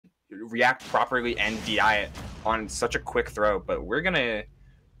react properly and DI it on such a quick throw. But we're gonna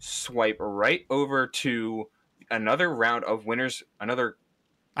swipe right over to another round of winners, another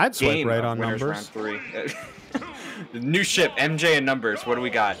I'd swipe game right of on winners numbers. round 3. The new ship, MJ and numbers. What do we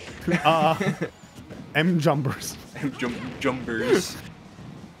got? M jumpers. Jumpers.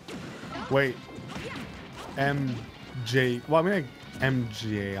 Wait. MJ. Well, I mean,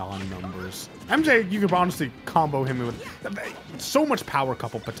 MJ on numbers. MJ, you could honestly combo him with so much power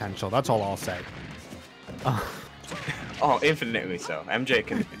couple potential. That's all I'll say. Oh, infinitely so. MJ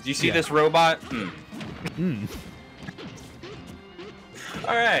can. Do you see this robot?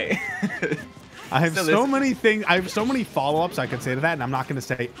 All right. I have so many things. I have so many follow-ups I could say to that, and I'm not going to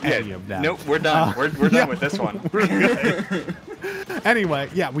say any of them. Nope, we're done. We're done with this one. We're good. Anyway,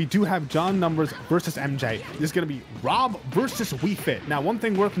 yeah, we do have John Numbers versus MJ. This is going to be Rob versus WeFit. Now, one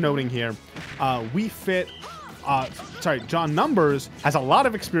thing worth noting here, John Numbers has a lot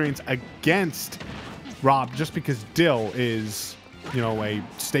of experience against Rob just because Dill is, you know, a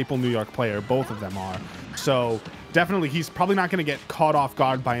staple New York player. Both of them are. So definitely, he's probably not going to get caught off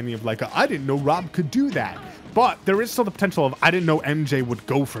guard by any of like, I didn't know Rob could do that. But there is still the potential of, I didn't know MJ would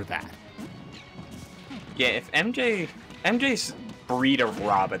go for that. Yeah, if MJ's breed of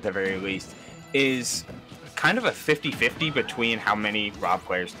Rob, at the very least, is kind of a 50-50 between how many Rob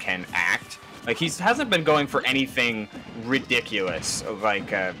players can act. Like, he hasn't been going for anything ridiculous,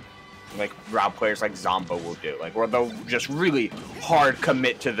 like Rob players like Zombo will do, like where they'll just really hard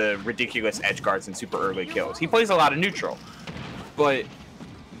commit to the ridiculous edge guards and super early kills. He plays a lot of neutral, but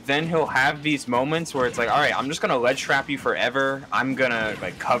then he'll have these moments where it's like, all right, I'm just gonna ledge trap you forever. I'm gonna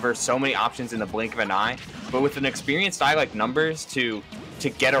like cover so many options in the blink of an eye. But with an experienced guy like Numbers to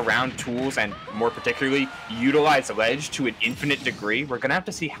get around tools and more particularly utilize ledge to an infinite degree, we're gonna have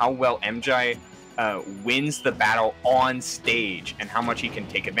to see how well MJ wins the battle on stage and how much he can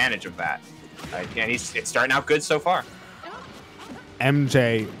take advantage of that. And it's starting out good so far.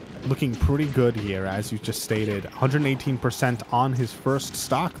 MJ looking pretty good here, as you just stated. 118% on his first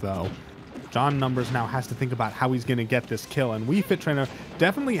stock, though. John Numbers now has to think about how he's going to get this kill. And Wii Fit Trainer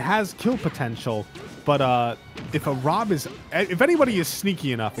definitely has kill potential, but if anybody is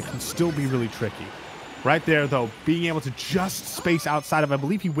sneaky enough, it can still be really tricky. Right there, though, being able to just space outside of, I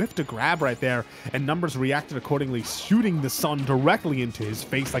believe he whiffed a grab right there, and Numbers reacted accordingly, shooting the sun directly into his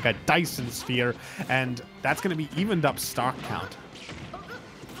face like a Dyson sphere, and that's going to be evened up stock count.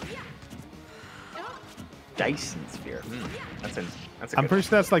 Dyson sphere. That's I'm pretty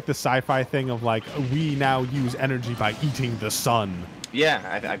sure that's like the sci-fi thing of like, we now use energy by eating the sun.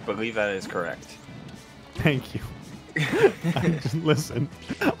 Yeah, I believe that is correct. Thank you. Listen,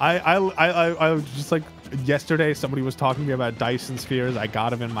 I was just like, yesterday somebody was talking to me about Dyson spheres. I got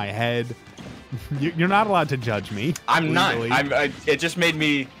them in my head. You're not allowed to judge me. I'm legally. Not. It just made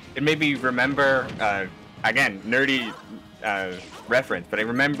me remember, again, nerdy reference, but I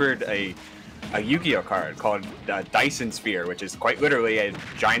remembered a Yu-Gi-Oh card called Dyson Sphere, which is quite literally a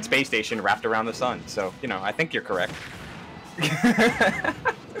giant space station wrapped around the sun. So, you know, I think you're correct.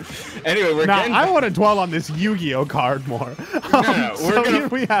 Anyway, I want to dwell on this Yu-Gi-Oh card more. No,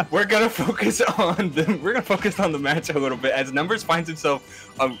 we're gonna focus on the match a little bit, as Numbers finds himself,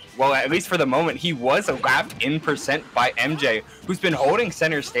 well, at least for the moment, he was lapped in percent by MJ, who's been holding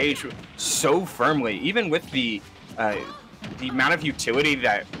center stage so firmly, even with the amount of utility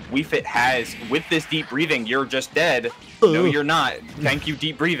that Wii Fit has with this deep breathing. You're just dead. No, you're not. Thank you,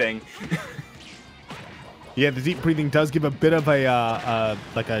 deep breathing. Yeah, the deep breathing does give a bit of a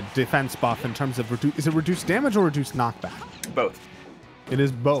like a defense buff in terms of is it reduced damage or reduced knockback? Both. It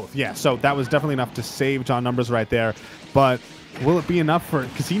is both. Yeah, so that was definitely enough to save John Numbers right there. But will it be enough for,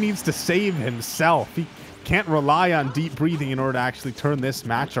 because he needs to save himself. He can't rely on deep breathing in order to actually turn this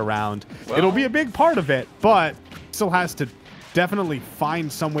match around. Well, it'll be a big part of it, but still has to definitely find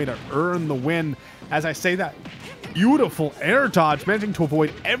some way to earn the win. As I say that, beautiful air dodge, managing to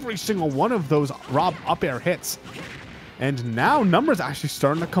avoid every single one of those Rob up air hits. And now Numbers actually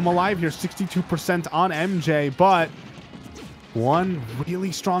starting to come alive here. 62% on MJ, but one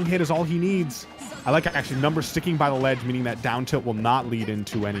really strong hit is all he needs. I like actually Numbers sticking by the ledge, meaning that down tilt will not lead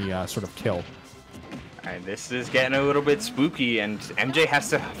into any sort of kill. All right, this is getting a little bit spooky, and MJ has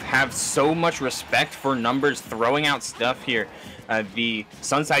to have so much respect for Numbers throwing out stuff here. The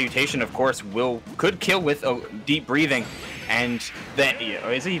Sun Salutation, of course, could kill with deep breathing, and then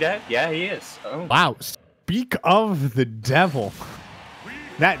is he dead? Yeah, he is. Oh. Wow! Speak of the devil.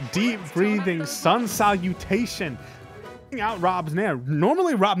 That deep breathing Sun Salutation out Rob's Nair.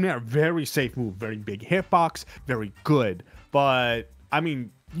 Normally, Rob Nair, very safe move, very big hitbox, very good. But I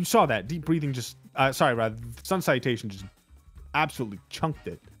mean, you saw that deep breathing just. Sun Salutation just absolutely chunked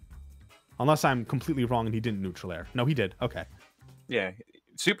it. Unless I'm completely wrong and he didn't neutral air. No, he did. Okay. Yeah,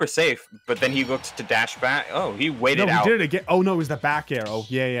 super safe, but then he looked to dash back. Oh, he waited out. No, he did it again. Oh, no, it was the back air. Oh,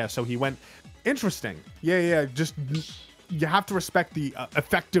 yeah. So he went... Interesting. Yeah. Just... You have to respect the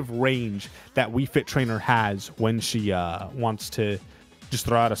effective range that Wii Fit Trainer has when she wants to just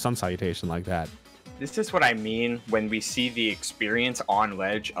throw out a sun salutation like that. This is what I mean when we see the experience on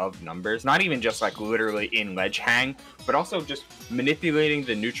ledge of numbers. Not even just like literally in ledge hang, but also just manipulating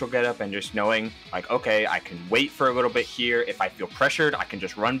the neutral getup and just knowing like, okay, I can wait for a little bit here. If I feel pressured, I can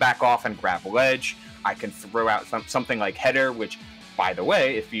just run back off and grab ledge. I can throw out something like header, which, by the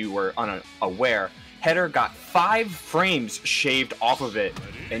way, if you were unaware, header got 5 frames shaved off of it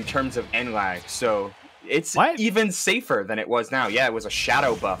in terms of end lag. So it's even safer than it was now. Yeah, it was a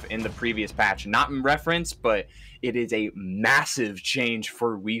shadow buff in the previous patch. Not in reference, but it is a massive change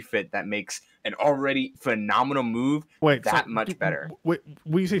for Wii Fit that makes an already phenomenal move much better. Wait,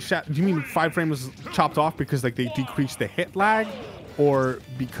 when you say do you mean 5 frames chopped off because like they decreased the hit lag, or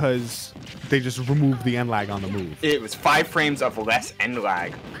because they just removed the end lag on the move? It was 5 frames of less end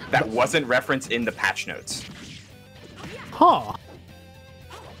lag that wasn't referenced in the patch notes. Huh.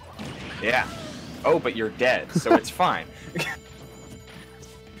 Yeah. Oh, but you're dead, so it's fine.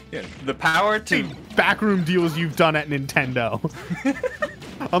 Yeah, the power to... Backroom deals you've done at Nintendo.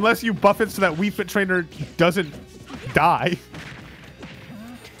 Unless you buff it so that Wii Fit Trainer doesn't die.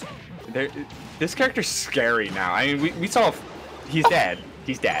 This character's scary now. I mean, we saw... He's dead.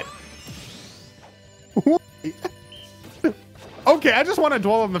 He's dead. Okay, I just want to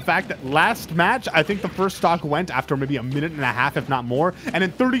dwell on the fact that last match, I think the first stock went after maybe a minute and a half, if not more. And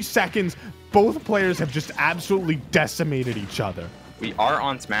in 30 seconds, both players have just absolutely decimated each other. We are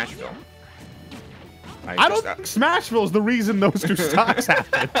on Smashville. I don't think Smashville is the reason those 2 stocks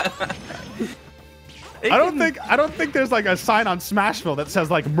happened. I don't think there's like a sign on Smashville that says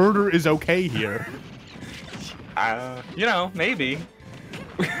like murder is okay here. You know, maybe.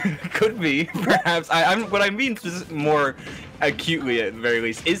 Could be, perhaps. What I mean more acutely, at the very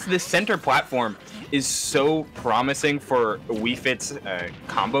least, is the center platform is so promising for Wii Fit's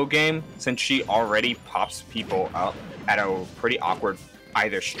combo game, since she already pops people up at a pretty awkward,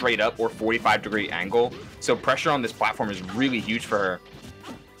 either straight up or 45-degree angle. So pressure on this platform is really huge for her.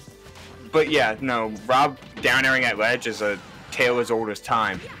 But yeah, no, Rob down airing at ledge is a tale as old as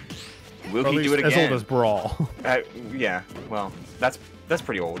time. Will he do it again? As old as Brawl. Yeah, well, that's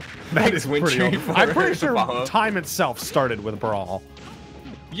pretty old. That is pretty old. I'm pretty sure time itself started with Brawl.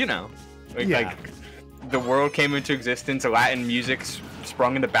 You know, like the world came into existence, Latin music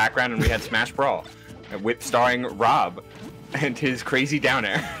sprung in the background, and we had Smash Brawl, starring Rob and his crazy down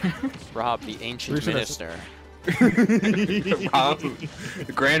air. Rob, the ancient minister. Rob,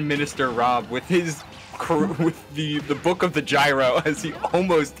 the Grand Minister Rob, with his with the book of the gyro, as he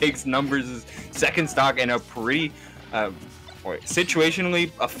almost takes numbers' second stock in a pretty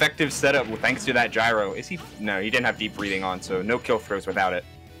situationally effective setup thanks to that gyro. Is he? No, he didn't have deep breathing on, so no kill throws without it.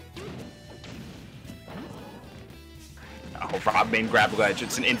 Oh, Rob main grab ledge.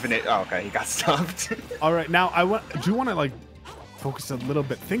 It's an infinite. Oh, okay, he got stopped. All right, now do you want to like focus a little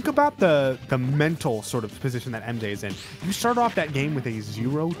bit? Think about the mental sort of position that MJ is in. You start off that game with a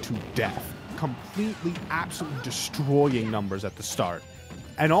 0 to death, completely, absolutely destroying numbers at the start.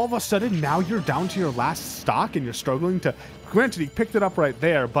 And all of a sudden, now you're down to your last stock and you're struggling to... Granted, he picked it up right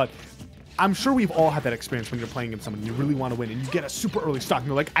there, but I'm sure we've all had that experience when you're playing against someone and you really want to win and you get a super early stock and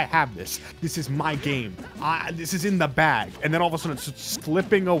you're like, I have this. This is my game. This is in the bag. And then all of a sudden it's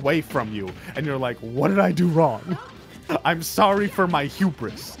slipping away from you and you're like, what did I do wrong? I'm sorry for my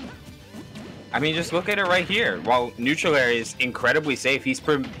hubris. I mean, just look at it right here. While neutral air is incredibly safe, he's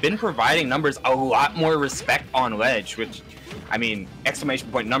been providing numbers a lot more respect on ledge, which, I mean, exclamation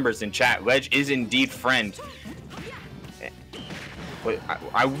point numbers in chat. Ledge is indeed friend. But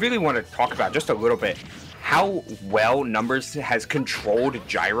I really want to talk about just a little bit how well Numbers has controlled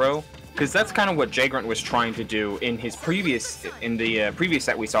gyro, because that's kind of what J-Grunt was trying to do in the previous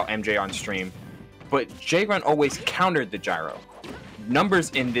set we saw MJ on stream. But J-Grunt always countered the gyro.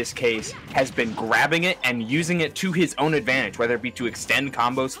 Numbers in this case has been grabbing it and using it to his own advantage, whether it be to extend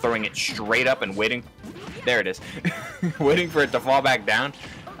combos, throwing it straight up and waiting. There it is. Waiting for it to fall back down.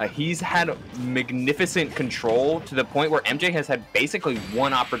 He's had magnificent control to the point where MJ has had basically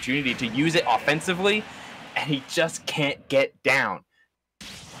one opportunity to use it offensively, and he just can't get down.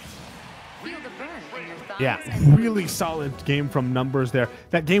 Yeah, really solid game from Numbers there.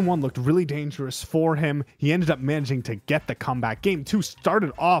 That game 1 looked really dangerous for him. He ended up managing to get the comeback. Game 2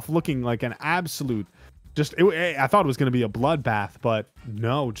 started off looking like an absolute, I thought it was going to be a bloodbath, but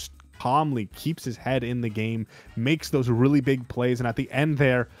no, just calmly keeps his head in the game, makes those really big plays, and at the end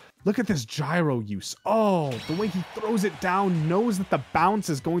there, look at this gyro use. Oh, the way he throws it down, knows that the bounce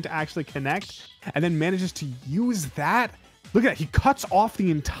is going to actually connect, and then manages to use that. Look at that. He cuts off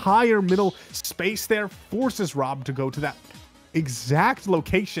the entire middle space there, forces Rob to go to that exact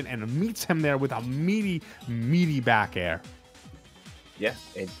location, and meets him there with a meaty, meaty back air. Yeah,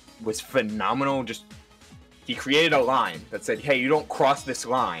 it was phenomenal. Just, he created a line that said, hey, you don't cross this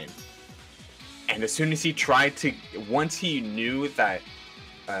line. And as soon as he tried to, once he knew that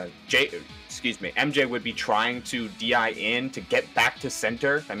MJ would be trying to DI in to get back to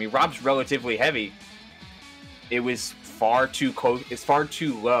center. I mean, Rob's relatively heavy. It was far too close. It's far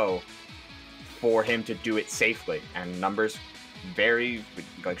too low for him to do it safely. And numbers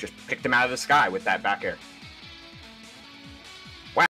just picked him out of the sky with that back air.